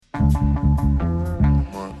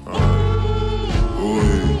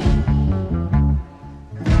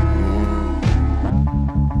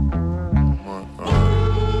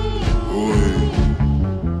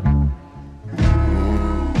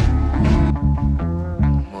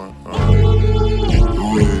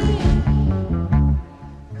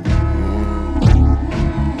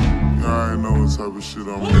Type of shit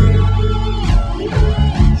I'm in.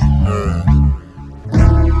 Yeah.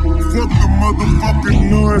 Fuck the motherfucking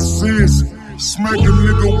nonsense. Smack a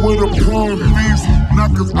nigga with a palm fist.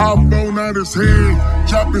 Knock his iPhone out his head.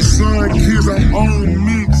 Drop his son kids, I'm on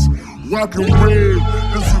mix. Rockin' red,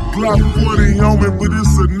 it's a Glock 40 on me, but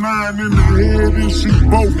it's a 9 in the head and she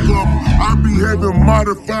both of them. I be having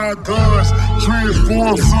modified guns,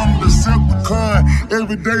 transform some Decepticon.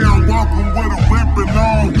 Every day I'm walking with a weapon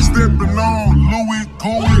on, stepping on, Louis,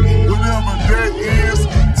 Cooley, whatever that is.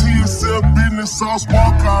 TSF business sauce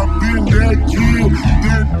Walka, I been that kid,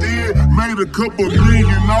 that dead, made a couple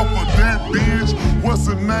million off of that bitch. What's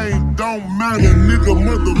her name? Don't matter, nigga,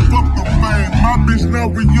 motherfuck the fame. My bitch now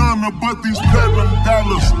Rihanna, but these platinum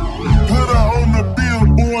dollars. Put her on the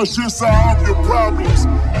billboard, she'll solve all your problems.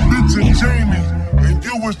 Bitch and Jamie, and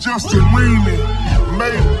you was just a weenie.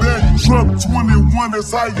 Maybach truck 21,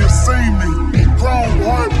 that's how you see me. Chrome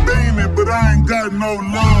heart beaming, but I ain't got no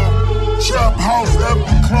love. Trap house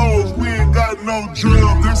after close, we ain't got no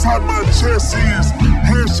drugs. That's how my chest is.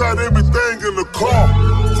 Headshot everything in the car.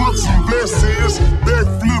 Fuck some vests,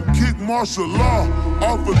 backflip, kick martial law.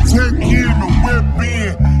 Off a tech in the whip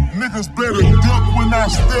in. Niggas better duck when I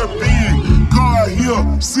step in. God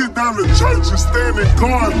here, sit down in church and stand in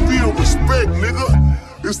guard, feel respect, nigga.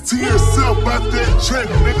 It's TSF out that check,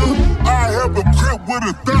 nigga. I have a crib with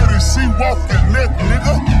a 30, she walking neck,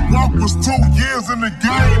 nigga. Walk was 2 years in the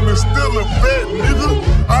game and still a vet,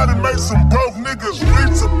 nigga. I done made some broke niggas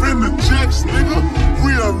rich up in the checks, nigga.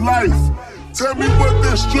 Real life. Tell me what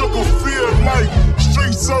that struggle feel like.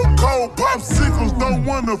 Street so cold, popsicles don't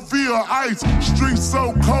wanna feel ice. Street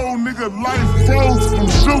so cold, nigga, life froze from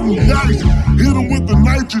shooting dice. Hit him with the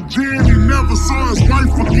nitrogen, he never saw his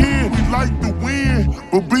wife again. We like to win,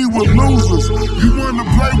 but be with losers. You wanna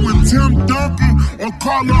play with Tim Duncan or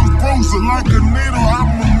Carlos Boozer? Like a needle,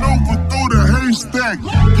 I maneuver through the haystack.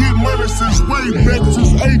 Get money since way back,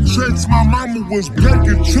 since 8 tracks. My mama was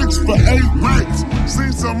breaking tricks for 8 racks.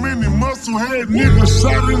 Seen so many muscle-head niggas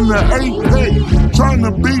shot in the 8-pack.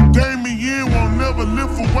 Tryna beat Damien, won't never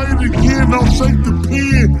lift a weight again. Don't shake the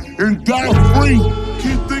pen and die free.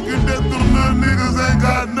 Keep thinking that them little niggas ain't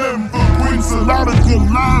got nothing but brings a lot of good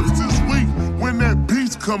lives this week. When that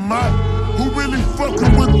peace come out, who really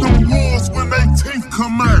fucking with them wolves when they teeth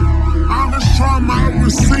come out? All this trauma I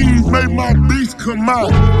received made my beast come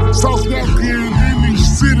out. Sauce walking in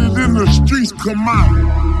these cities in the streets come out.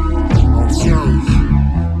 I'm sorry.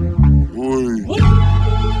 Boy.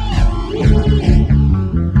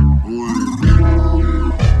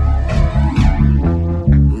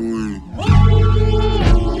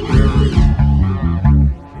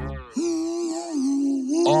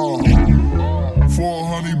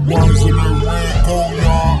 Buns in that red gold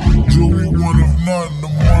yard. Jewelry one of none. The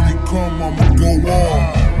money come, I'ma go on.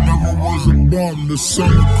 Never was a bum. The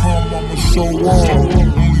summer come, I'ma show off.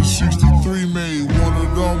 Only 63 made one of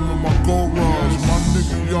them in my garage. My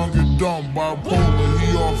nigga young and dumb, bipolar. He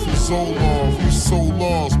off his Zoloft. He's so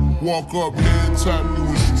lost. Walk up, head tap, you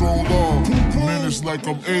and stroll off. Minutes like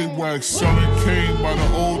I'm AWAC, selling cane by the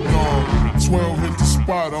old dog. 12 hit the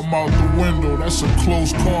spot, I'm out the window. That's a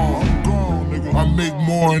close call. I'm gone, nigga. I make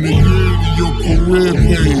more in a year than your career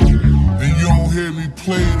paid. And you don't hear me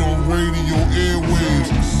played on radio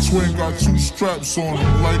airwaves. Twin got 2 straps on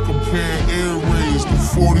him like a pair of air rays. The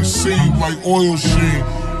 40 seem like oil sheen.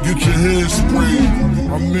 Get your head sprayed.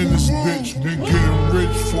 I'm in this bitch, been getting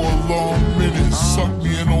rich for a long minute. Suck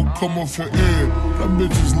me and don't come up for air. That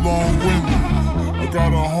bitch is long-winded. I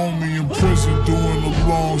got a homie in prison doing a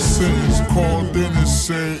long sentence. Called in and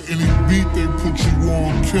said, any beat they put you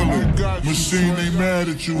on, kill it. Machine ain't mad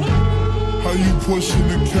at you. How you pushing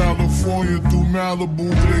in California through Malibu,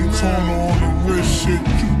 Daytona on the wrist shit?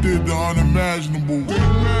 You did the unimaginable.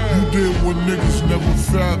 You did what niggas never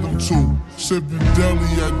fathomed to. Sipping deli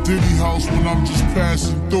at Diddy house when I'm just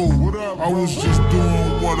passing through. I was just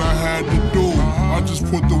doing what I had to do. I just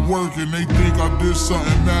put the work and they think I did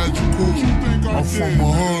something magical. I'm from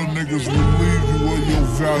a hood, niggas will leave you where your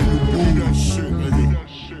valuable. That shit, nigga.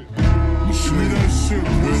 That shit,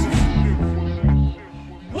 bitch.